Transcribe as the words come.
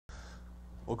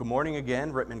Well, good morning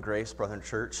again, Rittman Grace Brethren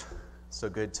Church. So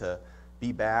good to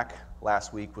be back.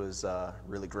 Last week was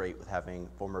really great with having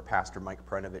former Pastor Mike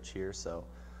Prenovich here, so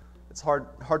it's hard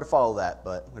to follow that,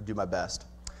 but I'm going to do my best.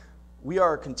 We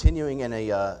are continuing in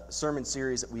a sermon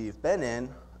series that we've been in,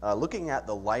 looking at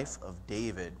the life of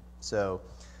David. So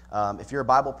if you're a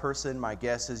Bible person, my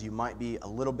guess is you might be a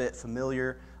little bit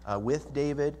familiar with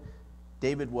David.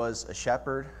 David was a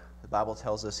shepherd. The Bible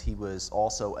tells us he was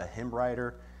also a hymn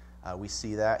writer. We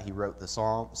see that. He wrote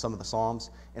some of the Psalms.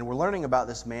 And we're learning about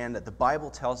this man that the Bible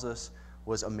tells us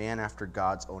was a man after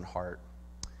God's own heart.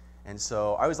 And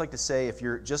so I always like to say, if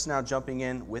you're just now jumping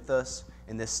in with us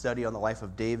in this study on the life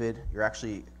of David, you're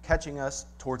actually catching us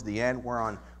towards the end. We're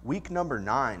on week number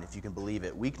 9, if you can believe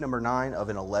it. Week number 9 of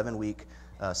an 11-week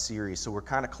series. So we're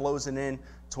kind of closing in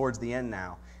towards the end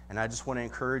now. And I just want to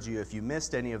encourage you, if you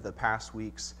missed any of the past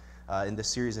weeks in this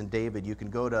series in David, you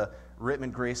can go to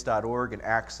rittmangrace.org and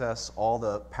access all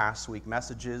the past week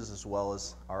messages as well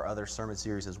as our other sermon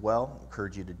series as well. I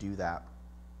encourage you to do that.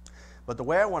 But the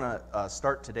way I want to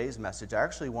start today's message, I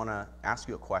actually want to ask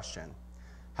you a question.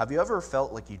 Have you ever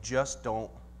felt like you just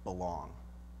don't belong?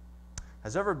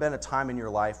 Has there ever been a time in your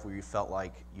life where you felt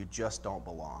like you just don't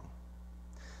belong?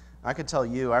 I can tell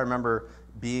you, I remember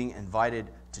being invited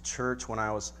to church when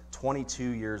I was 22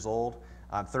 years old.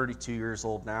 I'm 32 years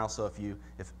old now, so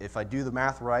if I do the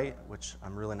math right, which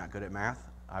I'm really not good at math,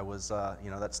 I was,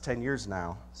 that's 10 years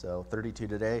now, so 32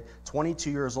 today. 22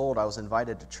 years old, I was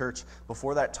invited to church.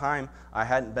 Before that time, I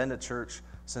hadn't been to church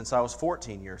since I was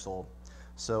 14 years old,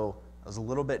 so I was a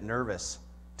little bit nervous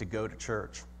to go to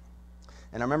church.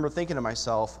 And I remember thinking to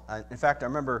myself, in fact, I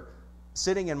remember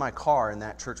sitting in my car in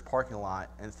that church parking lot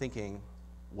and thinking,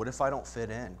 what if I don't fit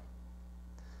in?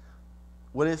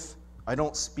 What if I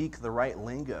don't speak the right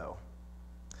lingo?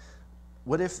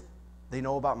 What if they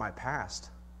know about my past?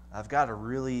 I've got a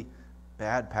really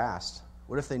bad past.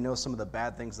 What if they know some of the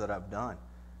bad things that I've done?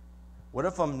 What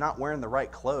if I'm not wearing the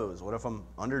right clothes? What if I'm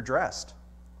underdressed?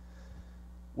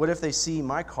 What if they see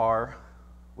my car,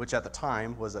 which at the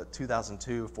time was a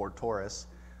 2002 Ford Taurus,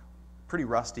 pretty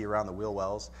rusty around the wheel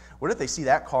wells? What if they see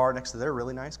that car next to their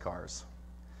really nice cars?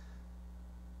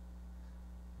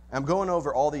 I'm going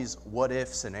over all these what-if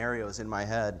scenarios in my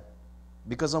head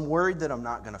because I'm worried that I'm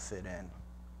not going to fit in.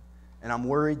 And I'm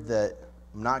worried that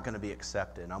I'm not going to be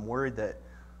accepted. I'm worried that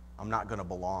I'm not going to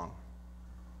belong.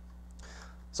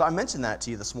 So I mentioned that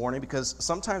to you this morning because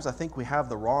sometimes I think we have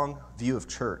the wrong view of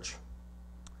church.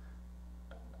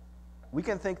 We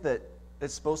can think that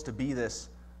it's supposed to be this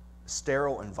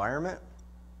sterile environment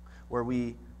where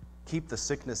we keep the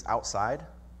sickness outside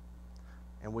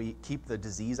and we keep the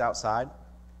disease outside,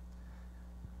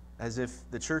 as if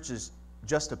the church is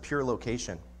just a pure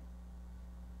location.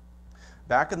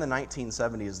 Back in the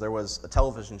 1970s, there was a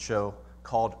television show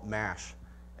called MASH.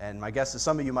 And my guess is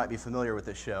some of you might be familiar with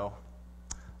this show.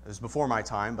 It was before my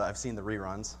time, but I've seen the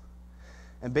reruns.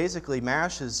 And basically,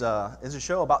 MASH is a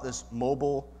show about this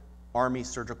mobile Army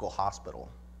surgical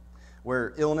hospital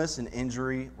where illness and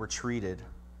injury were treated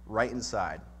right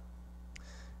inside.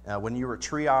 When you were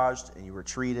triaged and you were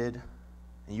treated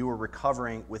and you were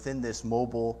recovering within this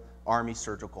mobile Army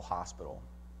surgical hospital.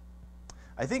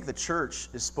 I think the church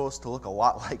is supposed to look a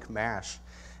lot like MASH,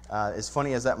 as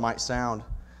funny as that might sound,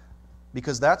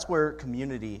 because that's where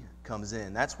community comes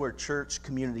in. That's where church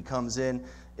community comes in.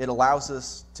 It allows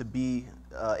us to be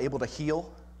able to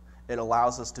heal. It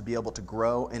allows us to be able to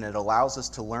grow, and it allows us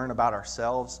to learn about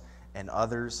ourselves and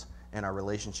others and our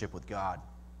relationship with God.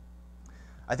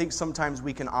 I think sometimes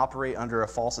we can operate under a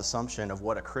false assumption of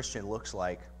what a Christian looks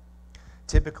like.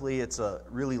 Typically, it's a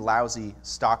really lousy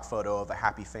stock photo of a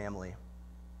happy family.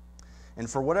 And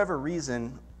for whatever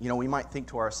reason, we might think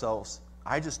to ourselves,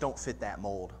 I just don't fit that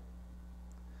mold.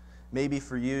 Maybe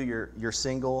for you, you're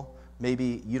single.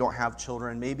 Maybe you don't have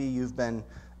children. Maybe you've been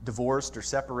divorced or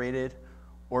separated.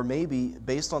 Or maybe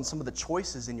based on some of the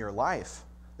choices in your life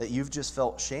that you've just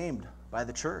felt shamed by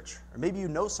the church. Or maybe you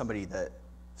know somebody that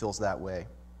feels that way.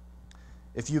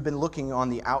 If you've been looking on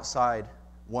the outside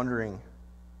wondering,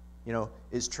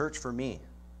 is church for me?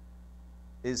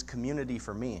 Is community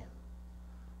for me?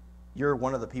 You're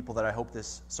one of the people that I hope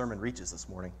this sermon reaches this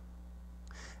morning.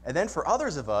 And then for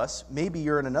others of us, maybe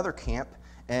you're in another camp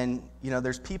and,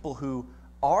 there's people who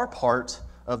are part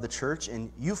of the church and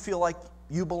you feel like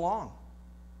you belong.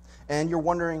 And you're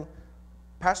wondering,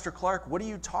 Pastor Clark, what are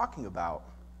you talking about?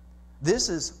 This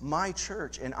is my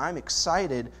church and I'm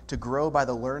excited to grow by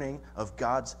the learning of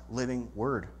God's living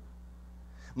word.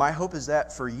 My hope is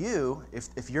that for you,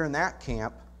 if you're in that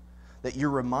camp, that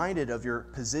you're reminded of your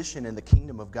position in the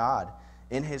kingdom of God,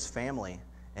 in His family,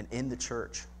 and in the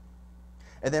church.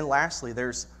 And then lastly,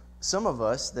 there's some of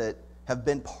us that have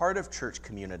been part of church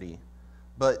community,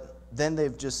 but then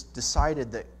they've just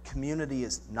decided that community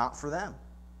is not for them.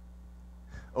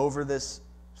 Over this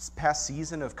past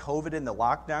season of COVID and the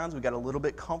lockdowns, we got a little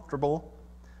bit comfortable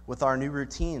with our new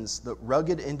routines. The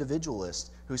rugged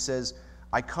individualist who says,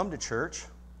 I come to church,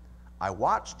 I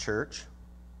watch church.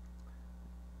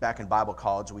 Back in Bible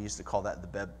college, we used to call that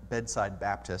the bedside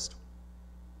Baptist.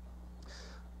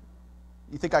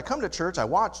 You think, I come to church, I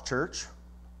watch church,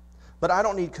 but I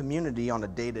don't need community on a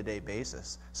day-to-day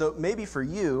basis. So maybe for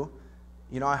you,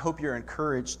 I hope you're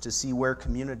encouraged to see where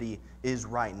community is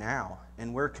right now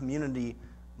and where community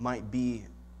might be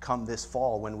come this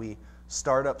fall when we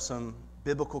start up some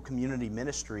biblical community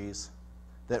ministries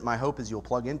that my hope is you'll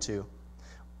plug into.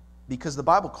 Because the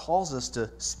Bible calls us to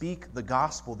speak the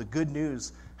gospel, the good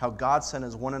news, how God sent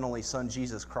his one and only Son,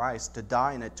 Jesus Christ, to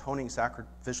die an atoning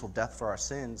sacrificial death for our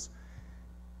sins.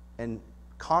 And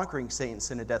conquering Satan's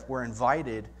sin and death, we're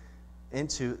invited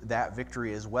into that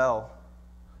victory as well,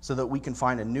 so that we can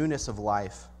find a newness of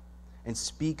life and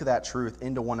speak that truth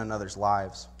into one another's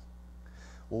lives.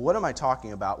 Well, what am I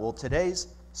talking about? Well, today's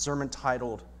sermon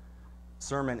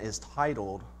is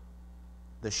titled,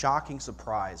 The Shocking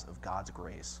Surprise of God's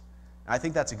Grace. And I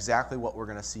think that's exactly what we're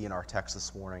going to see in our text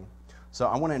this morning. So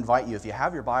I want to invite you, if you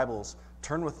have your Bibles,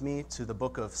 turn with me to the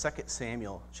book of 2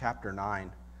 Samuel chapter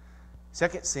 9. 2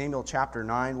 Samuel chapter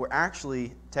 9, we're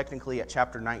actually technically at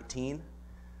chapter 19,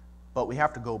 but we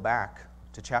have to go back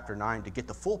to chapter 9 to get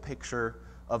the full picture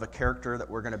of a character that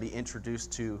we're going to be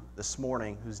introduced to this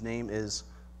morning, whose name is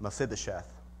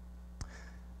Mephibosheth.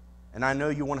 And I know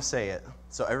you want to say it,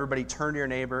 so everybody turn to your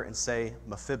neighbor and say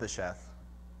Mephibosheth.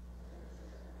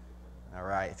 All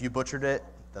right, if you butchered it,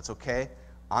 that's okay.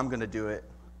 I'm going to do it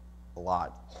a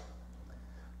lot.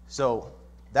 So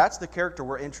that's the character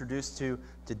we're introduced to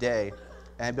today.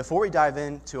 And before we dive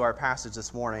into our passage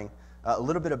this morning, a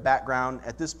little bit of background.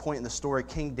 At this point in the story,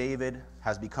 King David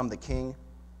has become the king.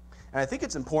 And I think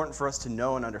it's important for us to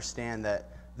know and understand that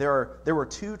there were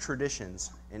two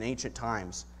traditions in ancient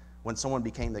times when someone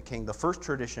became the king. The first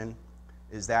tradition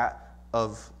is that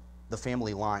of the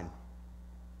family line.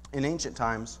 In ancient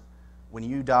times, when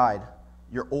you died,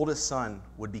 your oldest son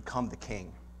would become the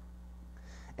king.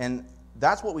 And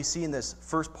that's what we see in this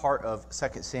first part of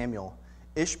 2 Samuel.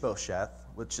 Ishbosheth,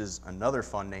 which is another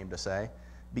fun name to say,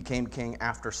 became king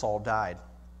after Saul died.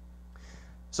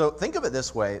 So think of it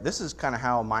this way. This is kind of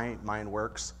how my mind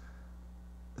works.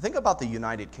 Think about the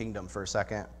United Kingdom for a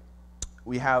second.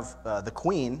 We have the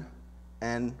queen,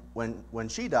 and when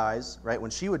she dies, right,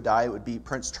 when she would die, it would be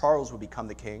Prince Charles would become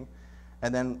the king.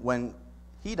 And then when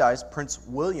he dies, Prince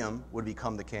William would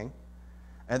become the king.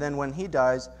 And then when he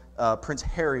dies, Prince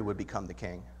Harry would become the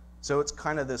king. So it's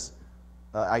kind of this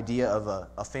idea of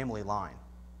a family line.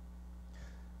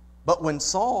 But when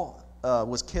Saul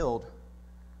was killed,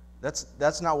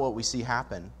 that's not what we see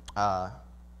happen.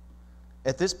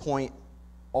 At this point,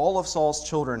 all of Saul's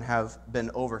children have been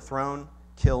overthrown,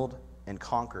 killed, and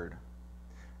conquered.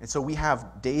 And so we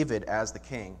have David as the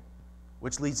king,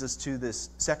 which leads us to this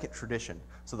second tradition.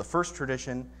 So the first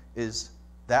tradition is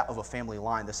that of a family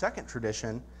line. The second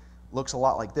tradition looks a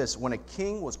lot like this. When a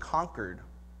king was conquered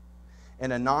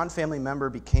and a non-family member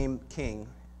became king,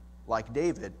 like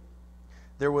David,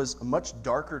 there was a much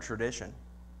darker tradition.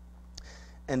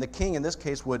 And the king, in this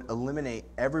case, would eliminate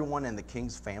everyone in the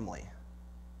king's family.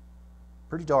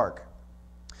 Pretty dark.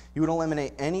 He would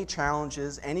eliminate any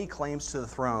challenges, any claims to the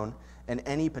throne, and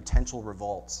any potential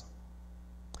revolts.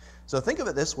 So think of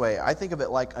it this way. I think of it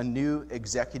like a new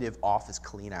executive office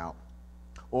clean-out.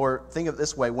 Or think of it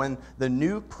this way. When the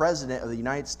new president of the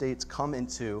United States comes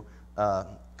in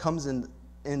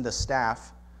the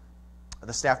staff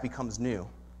becomes new.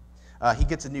 He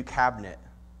gets a new cabinet.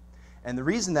 And the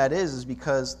reason that is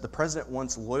because the president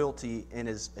wants loyalty in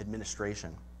his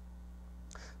administration.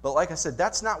 But like I said,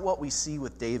 that's not what we see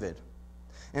with David.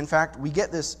 In fact, we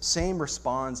get this same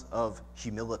response of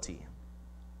humility.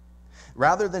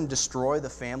 Rather than destroy the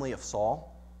family of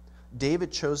Saul,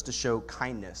 David chose to show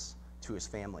kindness to his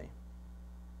family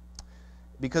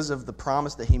because of the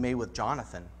promise that he made with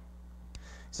Jonathan. He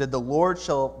said, "The Lord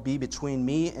shall be between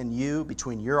me and you,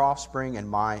 between your offspring and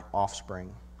my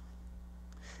offspring."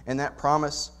 And that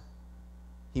promise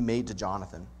he made to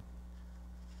Jonathan.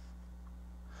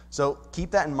 So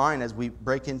keep that in mind as we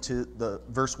break into the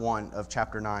verse 1 of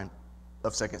chapter 9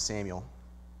 of 2 Samuel.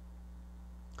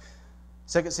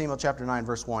 2 Samuel chapter 9,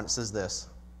 verse 1, it says this: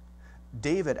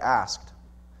 David asked,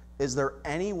 "Is there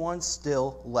anyone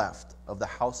still left of the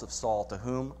house of Saul to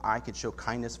whom I could show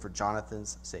kindness for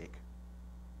Jonathan's sake?"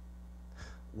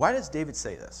 Why does David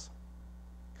say this?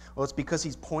 Well, it's because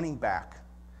he's pointing back.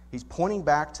 He's pointing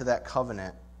back to that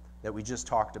covenant that we just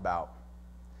talked about.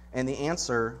 And the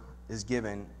answer is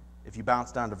given. If you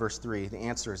bounce down to verse 3, the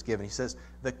answer is given. He says,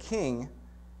 the king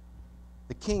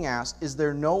asked, is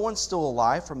there no one still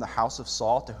alive from the house of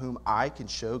Saul to whom I can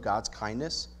show God's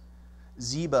kindness?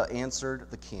 Ziba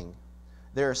answered the king,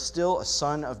 there is still a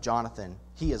son of Jonathan.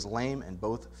 He is lame in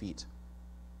both feet.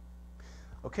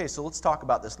 Okay, so let's talk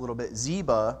about this a little bit.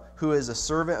 Ziba, who is a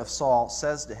servant of Saul,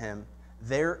 says to him,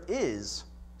 there is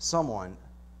someone.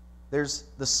 There's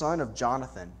the son of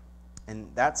Jonathan. And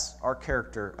that's our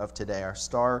character of today, our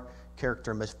star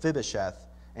character, Mephibosheth.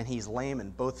 And he's lame in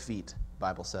both feet, the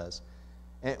Bible says.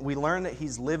 And we learn that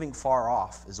he's living far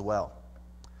off as well.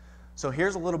 So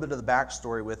here's a little bit of the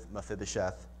backstory with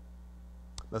Mephibosheth.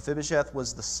 Mephibosheth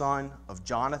was the son of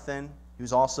Jonathan. He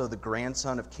was also the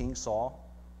grandson of King Saul.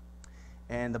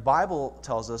 And the Bible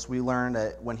tells us, we learn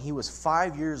that when he was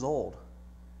 5 years old,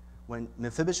 when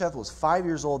Mephibosheth was 5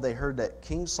 years old, they heard that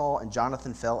King Saul and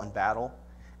Jonathan fell in battle,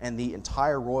 and the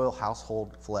entire royal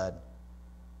household fled.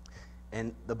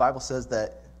 And the Bible says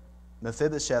that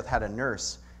Mephibosheth had a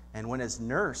nurse, and when his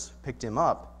nurse picked him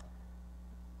up,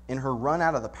 in her run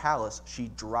out of the palace, she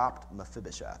dropped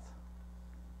Mephibosheth.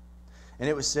 And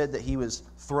it was said that he was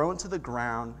thrown to the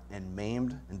ground and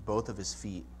maimed in both of his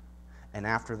feet. And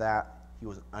after that, he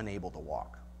was unable to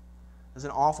walk. It was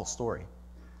an awful story.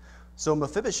 So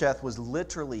Mephibosheth was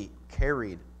literally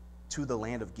carried to the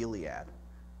land of Gilead,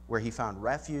 where he found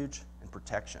refuge and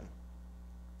protection.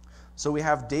 So we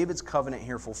have David's covenant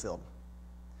here fulfilled.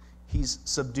 He's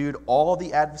subdued all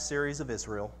the adversaries of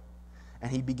Israel,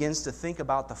 and he begins to think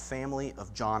about the family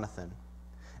of Jonathan.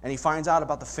 And he finds out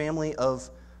about the family of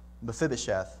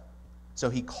Mephibosheth, so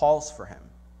he calls for him.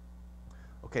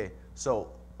 Okay,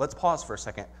 so let's pause for a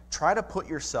second. Try to put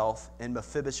yourself in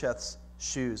Mephibosheth's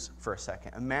shoes for a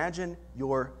second. Imagine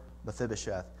you're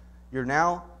Mephibosheth. You're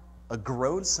now a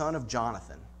grown son of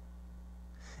Jonathan,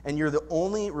 and you're the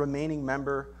only remaining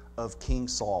member of King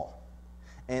Saul.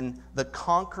 And the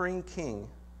conquering king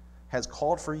has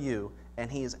called for you,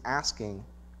 and he is asking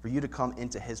for you to come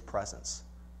into his presence.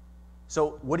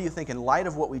 So what do you think, in light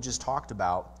of what we just talked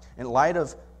about, in light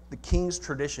of the king's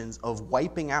traditions of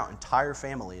wiping out entire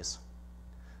families,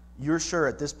 you're sure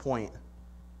at this point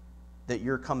that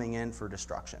you're coming in for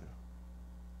destruction?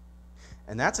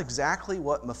 And that's exactly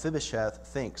what Mephibosheth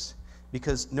thinks.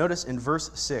 Because notice in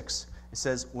verse 6, it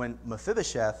says, when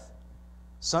Mephibosheth,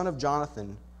 son of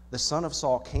Jonathan, the son of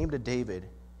Saul, came to David,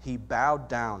 he bowed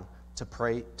down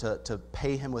to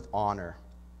pay him with honor.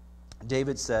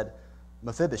 David said,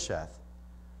 Mephibosheth,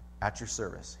 at your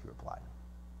service, he replied.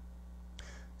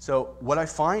 So what I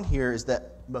find here is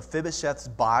that Mephibosheth's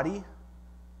body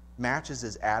matches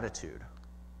his attitude.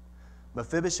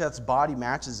 Mephibosheth's body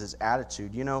matches his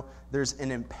attitude. You know, there's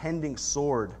an impending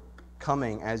sword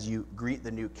coming as you greet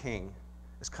the new king.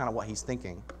 Is kind of what he's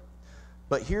thinking.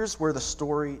 But here's where the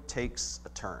story takes a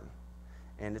turn.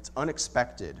 And it's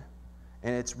unexpected.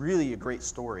 And it's really a great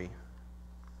story.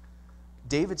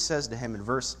 David says to him in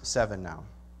verse 7 now,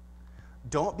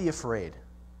 don't be afraid,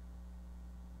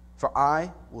 for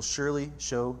I will surely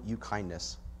show you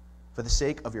kindness for the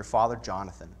sake of your father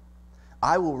Jonathan.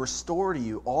 I will restore to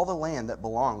you all the land that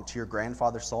belonged to your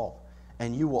grandfather Saul,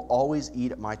 and you will always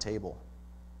eat at my table.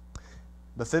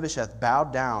 Mephibosheth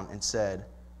bowed down and said,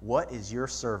 what is your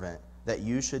servant that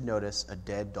you should notice a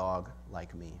dead dog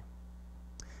like me?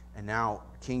 And now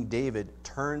King David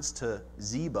turns to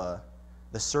Ziba,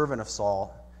 the servant of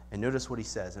Saul, and notice what he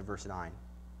says in verse 9. It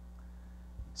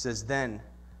says, then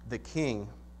the king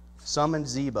summoned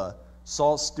Ziba,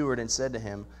 Saul's steward, and said to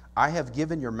him, I have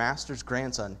given your master's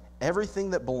grandson everything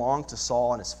that belonged to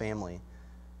Saul and his family.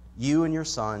 You and your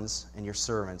sons and your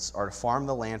servants are to farm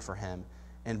the land for him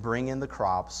and bring in the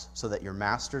crops so that your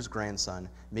master's grandson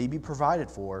may be provided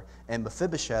for, and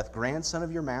Mephibosheth, grandson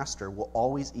of your master, will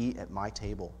always eat at my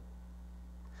table.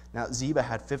 Now Ziba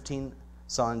had 15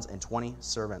 sons and 20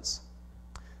 servants.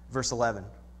 Verse 11.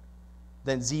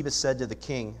 Then Ziba said to the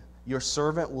king, your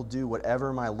servant will do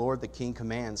whatever my lord the king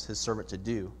commands his servant to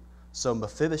do. So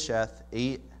Mephibosheth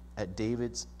ate at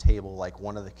David's table like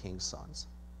one of the king's sons.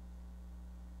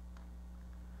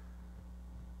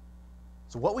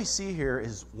 So what we see here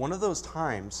is one of those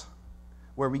times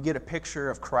where we get a picture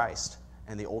of Christ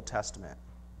in the Old Testament.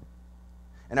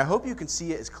 And I hope you can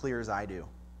see it as clear as I do.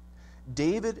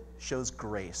 David shows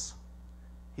grace.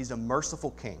 He's a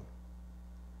merciful king.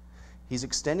 He's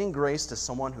extending grace to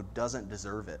someone who doesn't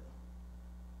deserve it,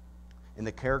 in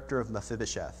the character of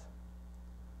Mephibosheth.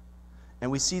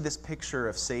 And we see this picture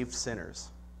of saved sinners,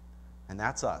 and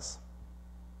that's us.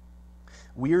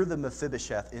 We're the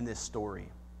Mephibosheth in this story.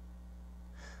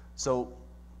 So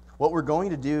what we're going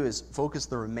to do is focus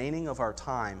the remaining of our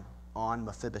time on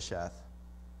Mephibosheth.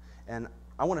 And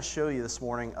I want to show you this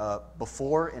morning a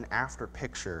before and after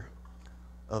picture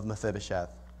of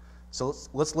Mephibosheth. So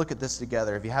let's look at this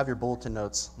together. If you have your bulletin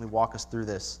notes, let me walk us through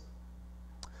this.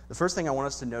 The first thing I want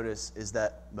us to notice is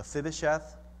that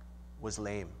Mephibosheth was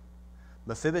lame.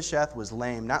 Mephibosheth was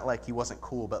lame, not like he wasn't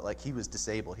cool, but like he was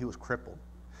disabled. He was crippled.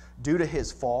 Due to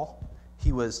his fall,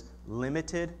 he was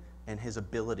limited in his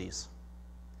abilities.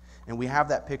 And we have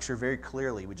that picture very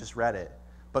clearly. We just read it.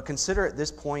 But consider at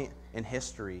this point in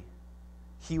history,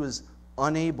 he was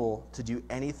unable to do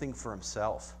anything for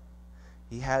himself.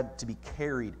 He had to be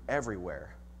carried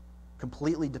everywhere,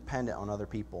 completely dependent on other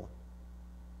people.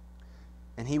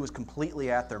 And he was completely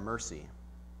at their mercy.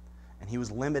 And he was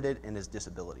limited in his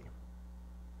disability.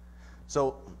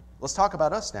 So let's talk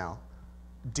about us now.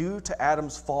 Due to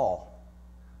Adam's fall,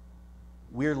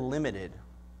 we're limited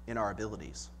in our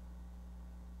abilities.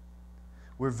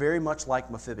 We're very much like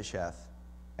Mephibosheth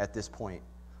at this point.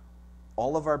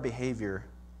 All of our behavior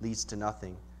leads to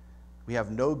nothing. We have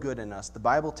no good in us. The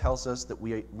Bible tells us that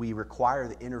we require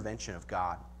the intervention of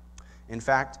God. In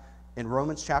fact, in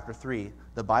Romans chapter 3,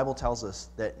 the Bible tells us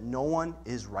that no one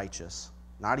is righteous,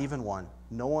 not even one.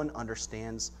 No one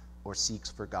understands or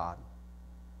seeks for God.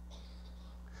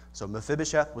 So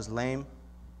Mephibosheth was lame.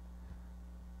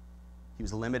 He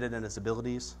was limited in his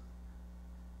abilities.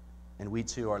 And we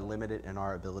too are limited in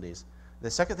our abilities.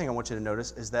 The second thing I want you to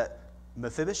notice is that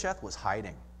Mephibosheth was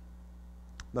hiding.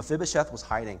 Mephibosheth was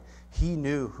hiding. He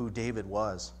knew who David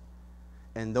was.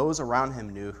 And those around him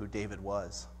knew who David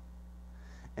was.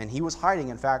 And he was hiding.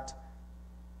 In fact,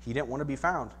 he didn't want to be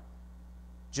found.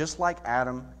 Just like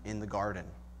Adam in the garden.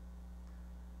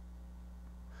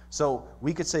 So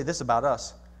we could say this about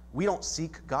us. We don't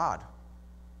seek God.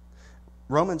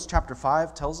 Romans chapter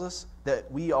 5 tells us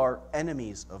that we are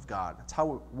enemies of God. That's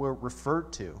how we're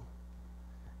referred to.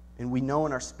 And we know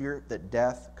in our spirit that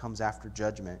death comes after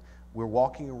judgment. We're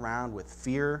walking around with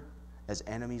fear as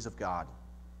enemies of God.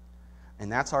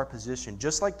 And that's our position.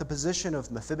 Just like the position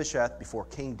of Mephibosheth before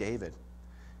King David.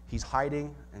 He's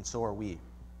hiding, and so are we.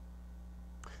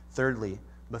 Thirdly,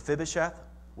 Mephibosheth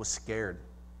was scared.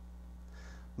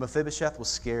 Mephibosheth was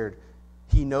scared.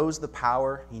 He knows the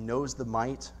power, he knows the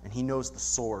might, and he knows the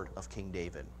sword of King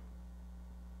David.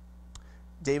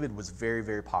 David was very,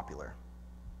 very popular.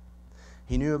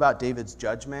 He knew about David's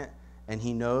judgment, and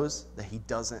he knows that he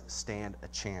doesn't stand a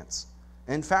chance.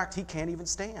 In fact, he can't even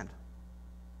stand.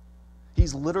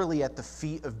 He's literally at the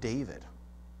feet of David.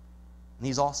 And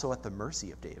he's also at the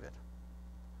mercy of David.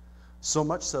 So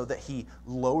much so that he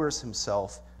lowers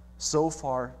himself so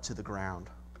far to the ground,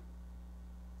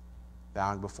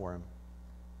 bowing before him.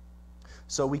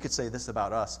 So we could say this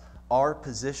about us. Our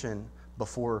position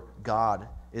before God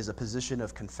is a position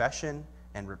of confession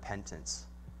and repentance.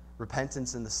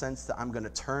 Repentance in the sense that I'm going to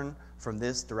turn from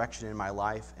this direction in my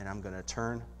life and I'm going to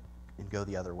turn and go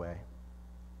the other way.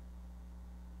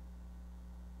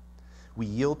 We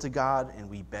yield to God and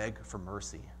we beg for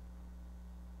mercy.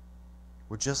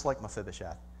 We're just like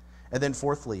Mephibosheth. And then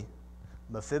fourthly,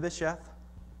 Mephibosheth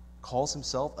calls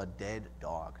himself a dead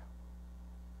dog.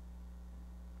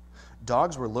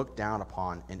 Dogs were looked down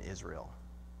upon in Israel.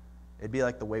 It'd be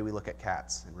like the way we look at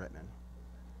cats in Rittman.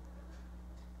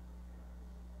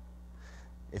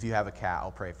 If you have a cat,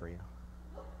 I'll pray for you.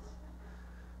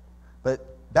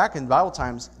 But back in Bible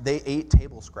times, they ate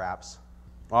table scraps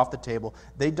off the table.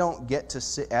 They don't get to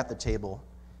sit at the table.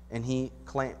 And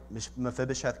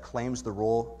Mephibosheth claims the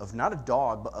role of not a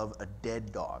dog, but of a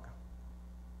dead dog.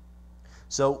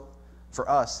 So for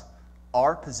us,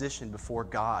 our position before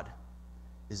God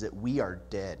is that we are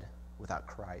dead without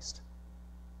Christ.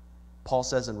 Paul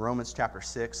says in Romans chapter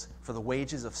 6, "For the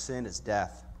wages of sin is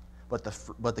death, but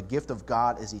the gift of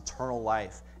God is eternal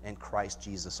life in Christ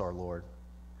Jesus our Lord."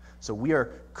 So we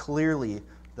are clearly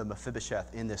the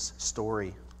Mephibosheth in this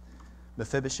story.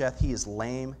 Mephibosheth, he is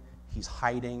lame, he's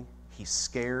hiding, he's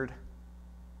scared,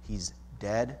 he's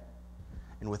dead.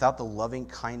 And without the loving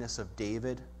kindness of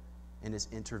David in his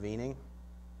intervening,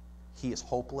 he is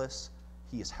hopeless,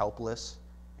 he is helpless,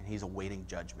 and he's awaiting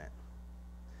judgment.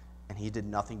 And he did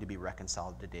nothing to be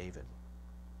reconciled to David.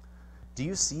 Do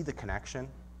you see the connection?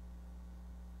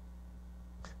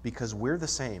 Because we're the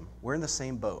same. We're in the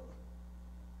same boat.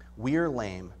 We are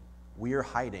lame, we are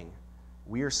hiding,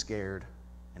 we are scared,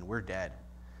 and we're dead.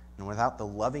 And without the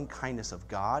loving kindness of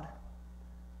God,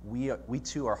 we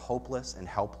too are hopeless and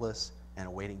helpless and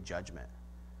awaiting judgment.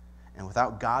 And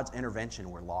without God's intervention,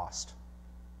 we're lost.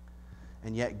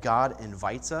 And yet God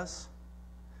invites us,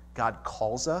 God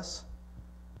calls us,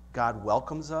 God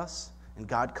welcomes us, and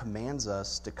God commands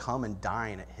us to come and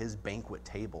dine at his banquet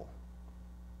table.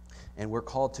 And we're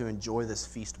called to enjoy this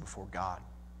feast before God.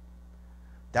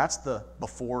 That's the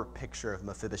before picture of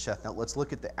Mephibosheth. Now let's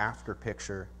look at the after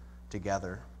picture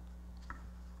together.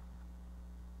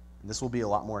 And this will be a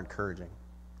lot more encouraging.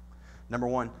 Number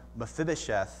one,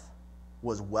 Mephibosheth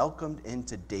was welcomed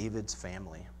into David's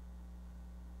family.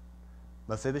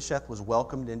 Mephibosheth was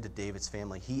welcomed into David's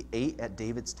family. He ate at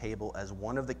David's table as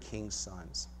one of the king's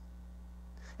sons.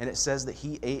 And it says that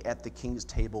he ate at the king's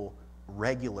table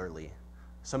regularly.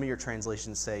 Some of your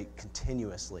translations say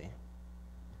continuously.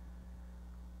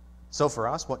 So for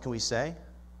us, what can we say?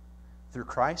 Through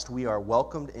Christ, we are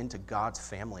welcomed into God's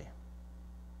family.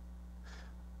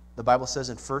 The Bible says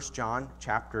in 1 John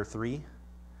chapter 3,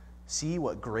 see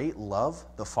what great love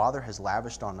the Father has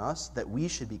lavished on us, that we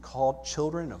should be called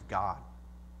children of God.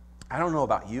 I don't know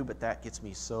about you, but that gets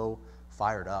me so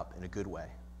fired up in a good way.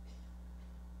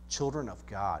 Children of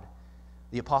God.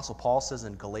 The Apostle Paul says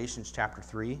in Galatians chapter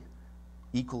 3,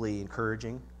 equally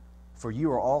encouraging, for you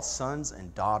are all sons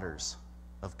and daughters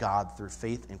of God through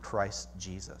faith in Christ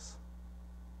Jesus.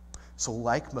 So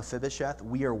like Mephibosheth,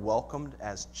 we are welcomed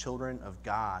as children of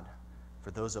God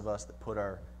for those of us that put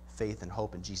our faith and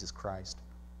hope in Jesus Christ.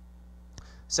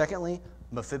 Secondly,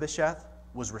 Mephibosheth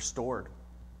was restored.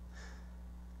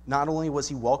 Not only was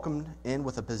he welcomed in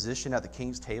with a position at the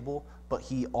king's table, but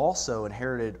he also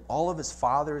inherited all of his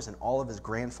father's and all of his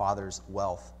grandfather's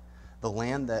wealth, the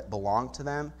land that belonged to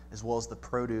them, as well as the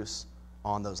produce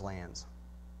on those lands.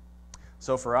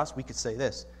 So for us, we could say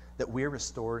this, that we're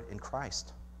restored in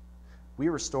Christ. We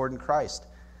are restored in Christ.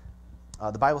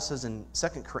 The Bible says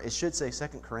it should say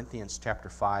 2 Corinthians chapter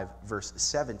 5, verse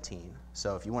 17.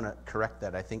 So if you want to correct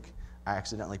that, I think I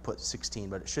accidentally put 16,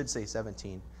 but it should say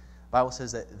 17. The Bible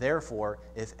says that, therefore,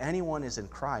 if anyone is in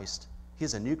Christ, he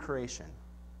is a new creation.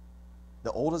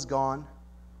 The old is gone,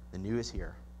 the new is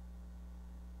here.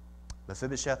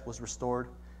 Mephibosheth was restored,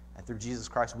 and through Jesus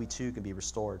Christ, we too can be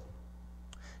restored.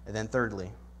 And then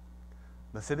thirdly,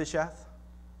 Mephibosheth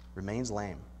remains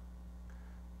lame.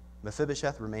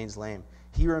 Mephibosheth remains lame.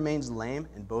 He remains lame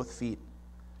in both feet.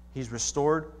 He's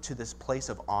restored to this place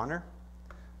of honor,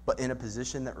 but in a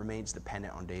position that remains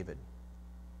dependent on David.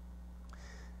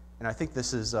 And I think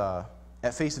this is,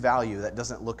 at face value, that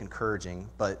doesn't look encouraging,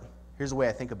 but here's the way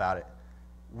I think about it.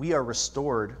 We are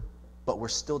restored, but we're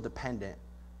still dependent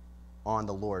on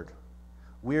the Lord.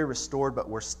 We are restored, but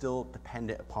we're still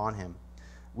dependent upon him.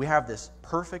 We have this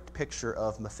perfect picture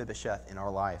of Mephibosheth in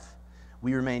our life.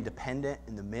 We remain dependent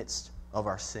in the midst of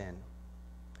our sin.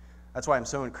 That's why I'm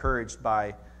so encouraged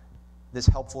by this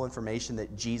helpful information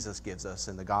that Jesus gives us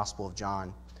in the Gospel of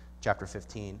John, chapter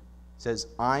 15. It says,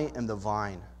 I am the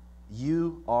vine,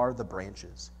 you are the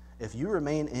branches. If you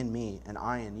remain in me and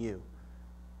I in you,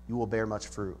 you will bear much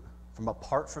fruit.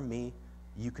 Apart from me,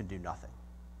 you can do nothing.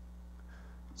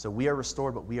 So we are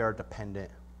restored, but we are dependent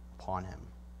upon him.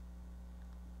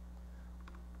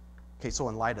 Okay, so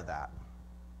in light of that,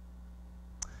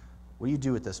 what do you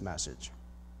do with this message?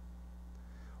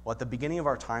 Well, at the beginning of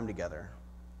our time together,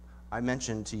 I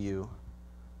mentioned to you,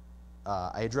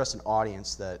 I addressed an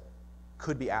audience that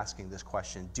could be asking this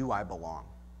question, do I belong?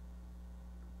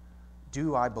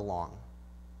 Do I belong?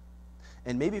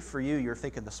 And maybe for you, you're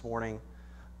thinking this morning,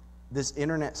 this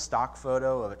internet stock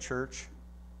photo of a church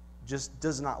just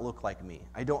does not look like me.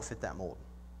 I don't fit that mold.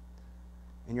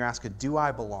 And you're asking, do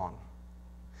I belong?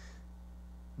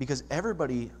 Because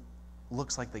everybody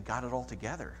looks like they got it all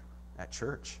together at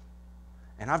church.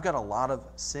 And I've got a lot of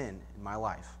sin in my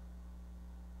life.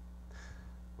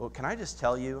 Well, can I just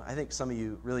tell you, I think some of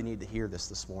you really need to hear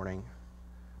this morning,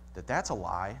 that that's a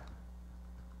lie.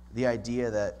 The idea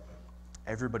that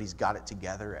everybody's got it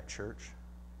together at church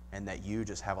and that you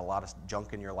just have a lot of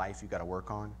junk in your life you got to work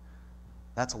on,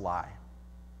 that's a lie.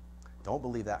 Don't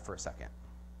believe that for a second.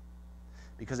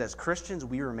 Because as Christians,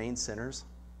 we remain sinners.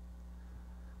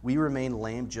 We remain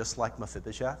lame just like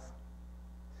Mephibosheth.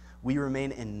 We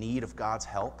remain in need of God's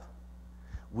help.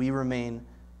 We remain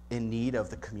in need of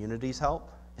the community's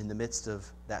help in the midst of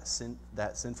that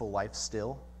sinful life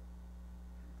still.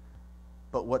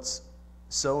 But what's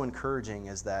so encouraging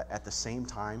is that at the same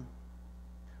time,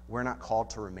 we're not called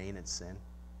to remain in sin.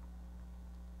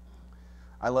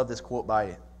 I love this quote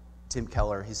by Tim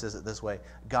Keller. He says it this way,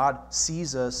 God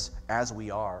sees us as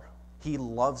we are. He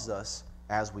loves us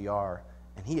as we are.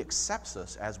 And he accepts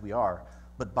us as we are,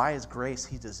 but by his grace,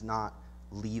 he does not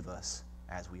leave us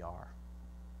as we are.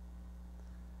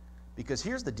 Because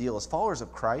here's the deal, as followers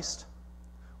of Christ,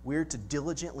 we're to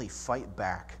diligently fight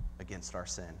back against our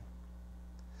sin.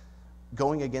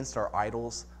 Going against our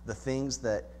idols, the things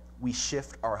that we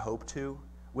shift our hope to,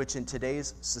 which in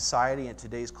today's society and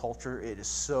today's culture, it is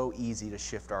so easy to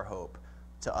shift our hope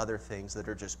to other things that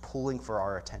are just pulling for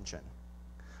our attention.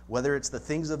 Whether it's the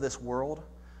things of this world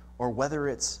or whether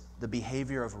it's the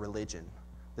behavior of religion,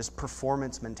 this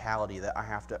performance mentality that I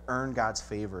have to earn God's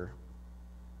favor.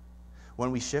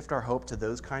 When we shift our hope to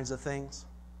those kinds of things,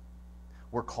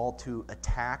 we're called to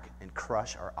attack and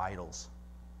crush our idols.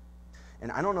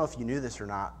 And I don't know if you knew this or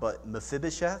not, but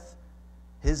Mephibosheth,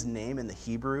 his name in the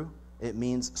Hebrew, it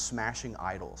means smashing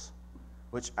idols,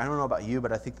 which I don't know about you,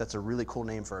 but I think that's a really cool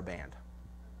name for a band.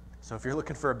 So if you're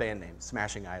looking for a band name,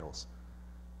 Smashing Idols.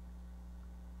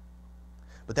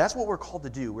 But that's what we're called to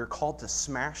do. We're called to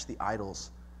smash the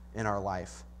idols in our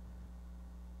life.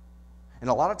 And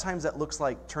a lot of times that looks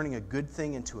like turning a good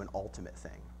thing into an ultimate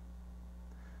thing.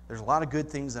 There's a lot of good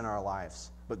things in our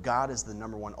lives, but God is the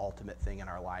number one ultimate thing in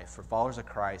our life. For followers of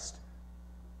Christ,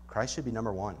 Christ should be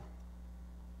number one.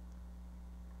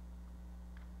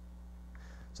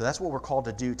 So that's what we're called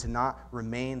to do, to not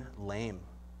remain lame,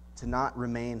 to not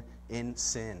remain in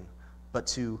sin, but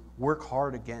to work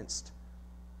hard against